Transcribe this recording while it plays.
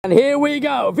And here we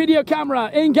go, video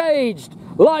camera engaged,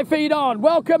 live feed on.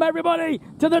 Welcome everybody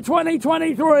to the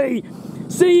 2023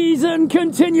 season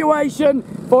continuation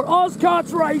for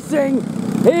Auskarts Racing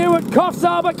here at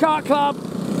Auskarts Kart Club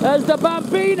as the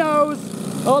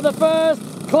Bambinos are the first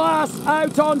class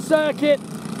out on circuit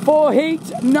for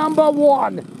heat number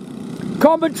 1.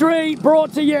 Commentary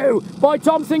brought to you by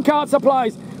Thompson Kart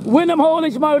Supplies, Wynnum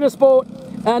Haulage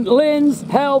Motorsport and Lynn's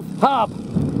Health Hub.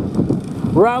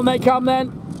 Round they come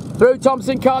then, through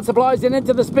Thompson Kart Supplies and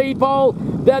into the speed bowl.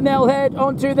 Then they'll head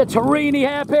onto the Torini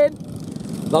hairpin,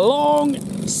 the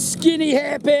long, skinny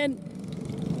hairpin,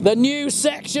 the new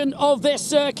section of this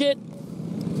circuit.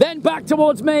 Then back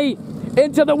towards me,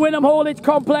 into the Wynnum Haulage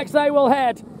complex they will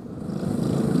head.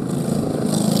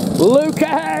 Luca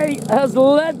Hay has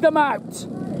led them out.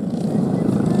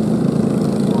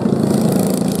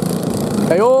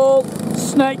 They all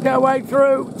snake their way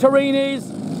through Torini's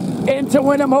into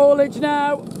Wynnum Haulage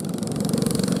now.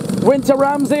 Winter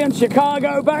Ramsey and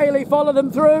Chicago Bailey follow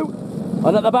them through.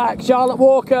 And at the back, Charlotte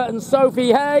Walker and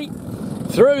Sophie Hay.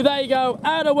 Through they go,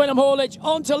 out of Wynnum Haulage,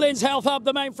 onto Lynn's Health Hub,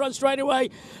 the main front straightaway.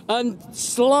 And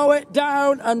slow it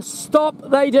down and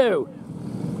stop they do.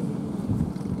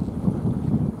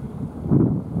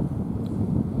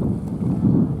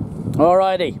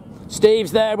 Alrighty,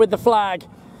 Steve's there with the flag.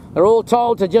 They're all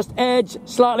told to just edge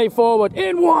slightly forward.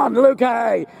 In 1, Luca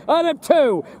Hay. And in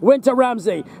 2, Winter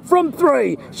Ramsey. From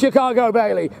 3, Chicago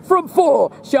Bailey. From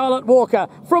 4, Charlotte Walker.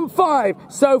 From 5,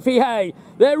 Sophie Hay.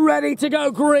 They're ready to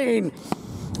go green.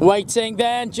 Waiting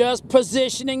then, just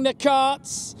positioning the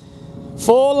karts.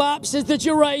 4 laps is the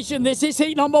duration. This is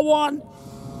heat number 1.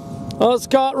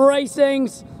 Auskarts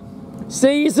Racing's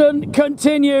season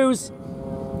continues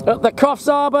at the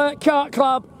Auskarts Kart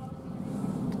Club.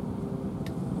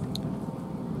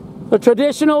 The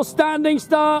traditional standing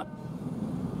start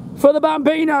for the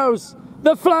Bambinos.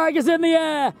 The flag is in the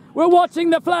air. We're watching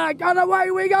the flag and away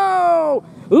we go.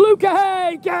 Luca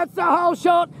Hay gets the whole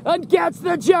shot and gets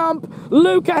the jump.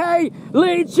 Luca Hay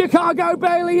leads Chicago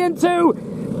Bailey into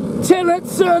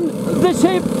Tillotson, the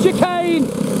chicane.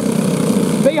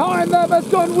 Behind them has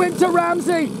gone Winter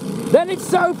Ramsey. Then it's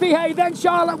Sophie Hay, then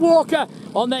Charlotte Walker.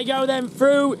 On they go then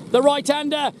through the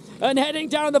right-hander and heading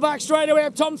down the back straightaway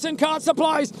of Thompson Kart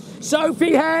Supplies.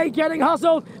 Sophie Hay getting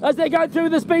hustled as they go through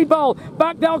the speed bowl.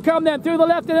 Back they'll come then through the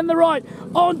left and then the right.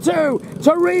 Onto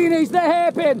Torini's the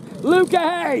hairpin. Luca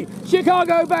Hay,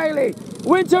 Chicago Bailey,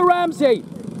 Winter Ramsey.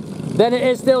 Then it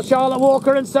is still Charlotte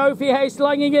Walker and Sophie Hay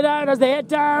slinging it out as they head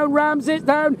down. Ramsey's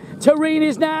down,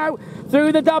 Torini's now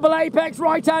through the double apex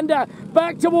right-hander.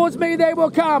 Back towards me they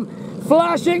will come.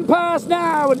 Flashing past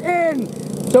now and in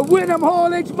to Wynnum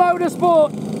Haulage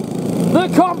Motorsport.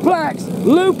 The complex.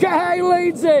 Luca Hay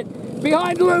leads it.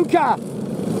 Behind Luca,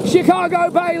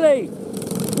 Chicago Bailey,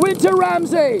 Winter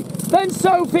Ramsey, then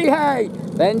Sophie Hay,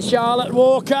 then Charlotte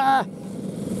Walker.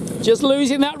 Just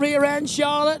losing that rear end,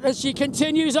 Charlotte, as she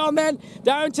continues on then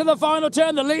down to the final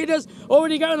turn. The leaders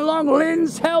already going along.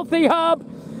 Lynn's Healthy Hub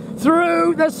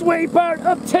through the sweeper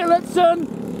of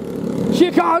Tillotson.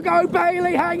 Chicago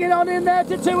Bailey hanging on in there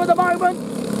to 2 at the moment.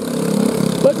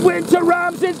 But Winter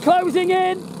Ramsey's closing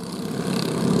in.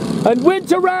 And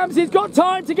Winter Ramsey's got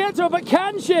time to get to her, but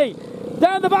can she?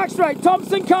 Down the back straight,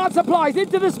 Thompson Kart Supplies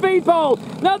into the speed bowl.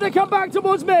 Now they come back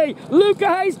towards me. Luca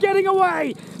Hay's getting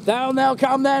away. Down they'll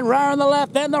come then, round the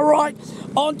left, then the right.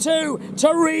 Onto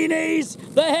Torini's,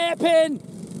 the hairpin.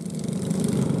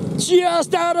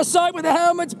 Just out of sight with the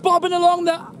helmets bobbing along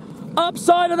the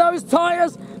upside of those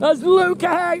tyres as Luca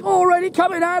Hay already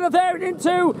coming out of there and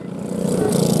into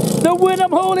the Wynnum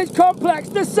Haulage complex.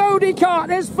 The Sodi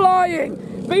kart is flying.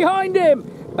 Behind him,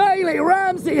 Bailey,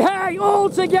 Ramsey, Hay, all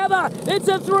together. It's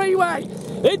a 3-way.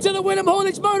 Into the Wynnum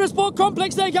Haulage Motorsport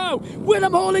complex they go.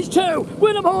 Wynnum Haulage 2,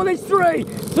 Wynnum Haulage 3.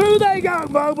 Through they go.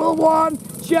 Mobile 1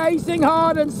 chasing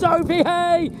hard and Sophie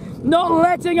Hay not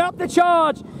letting up the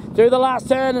charge. Through the last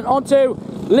turn and onto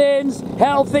Lynn's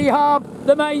Healthy Hub,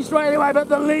 the main straightaway, but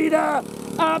the leader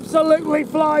absolutely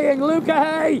flying. Luca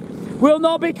Hay will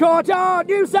not be caught. Oh,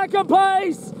 new second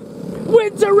place.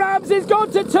 Winter Ramsey's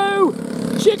gone to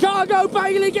 2. Chicago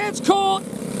Bailey gets caught.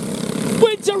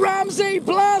 Winter Ramsey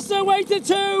blasts her way to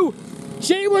 2.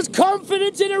 She was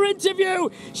confident in her interview.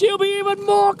 She'll be even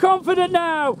more confident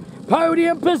now.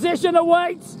 Podium position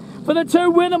awaits for the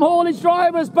 2 Wynnum Haulage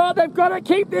drivers, but they've got to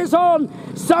keep this on.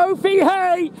 Sophie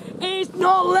Hay is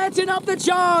not letting up the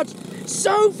charge.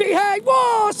 Sophie Hay,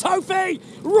 whoa, Sophie,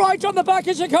 right on the back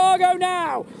of Chicago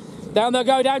now. Down they'll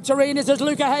go down Torini's as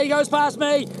Luca Hay goes past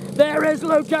me. There is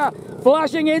Luca,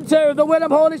 flashing into the Wynnum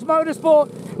Haulage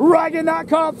Motorsport, ragging that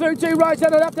car through 2 right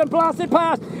and a left and blasted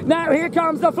past. Now here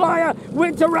comes the flyer,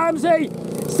 Winter Ramsey.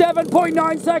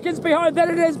 7.9 seconds behind. Then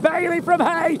it is Bailey from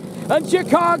Hay. And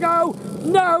Chicago,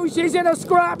 no, she's in a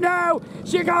scrap now.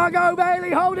 Chicago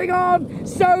Bailey holding on.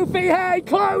 Sophie Hay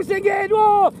closing in.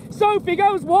 Oh, Sophie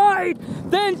goes wide.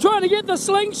 Then trying to get the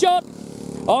slingshot.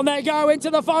 On they go into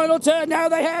the final turn. Now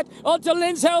they head onto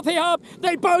Lynn's Healthy Hub.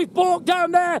 They both balk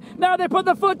down there. Now they put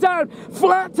the foot down.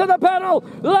 Flat to the pedal.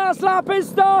 Last lap is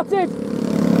started.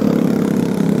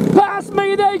 Past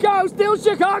me they go. Still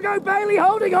Chicago Bailey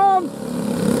holding on.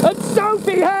 And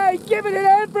Sophie Hay giving it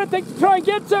everything to try and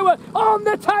get to her. On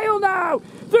the tail now.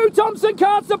 Through Thompson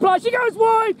Kart Supply. She goes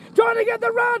wide. Trying to get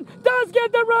the run. Does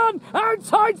get the run.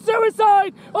 Outside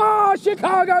Suicide. Oh,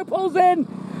 Chicago pulls in.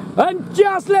 And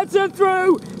just lets her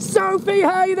through. Sophie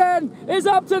Hay then is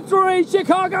up to 3.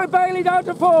 Chicago Bailey down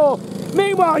to 4.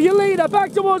 Meanwhile, your leader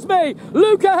back towards me.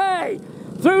 Luca Hay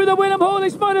through the Wynnum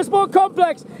Horlicks Motorsport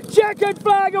Complex. Checkered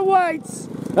flag awaits.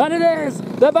 And it is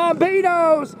the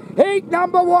Bambinos. Heat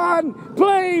number 1.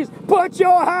 Please put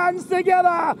your hands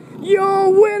together. Your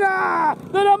winner,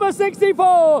 the number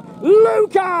 64,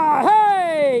 Luca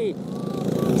Hay.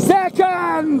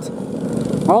 Second.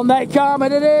 On they come,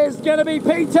 and it is going to be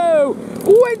P2,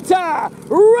 Winter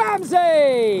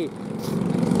Ramsey.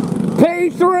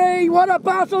 P3, what a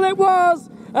battle it was,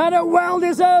 and a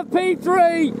well-deserved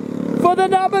P3 for the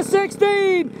number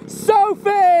 16,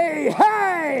 Sophie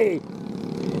Hay.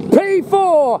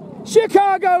 P4,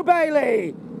 Chicago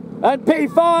Bailey. And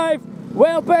P5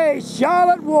 will be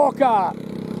Charlotte Walker.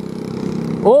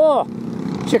 Oh,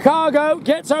 Chicago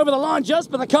gets over the line just,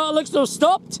 but the car looks to have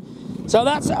stopped. So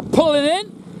that's pulling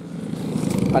in.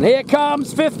 And here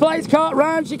comes 5th place kart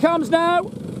round. She comes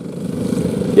now.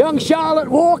 Young Charlotte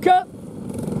Walker.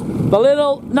 The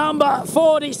little number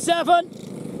 47.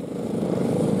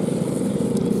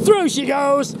 Through she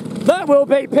goes. That will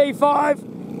be P5.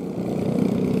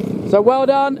 So well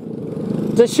done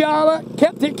to Charlotte.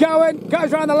 Kept it going.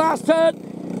 Goes around the last turn.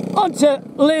 Onto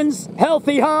Lynn's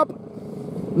Healthy Hub.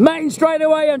 Main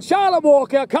straightaway, and Charlotte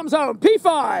Walker comes home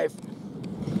P5.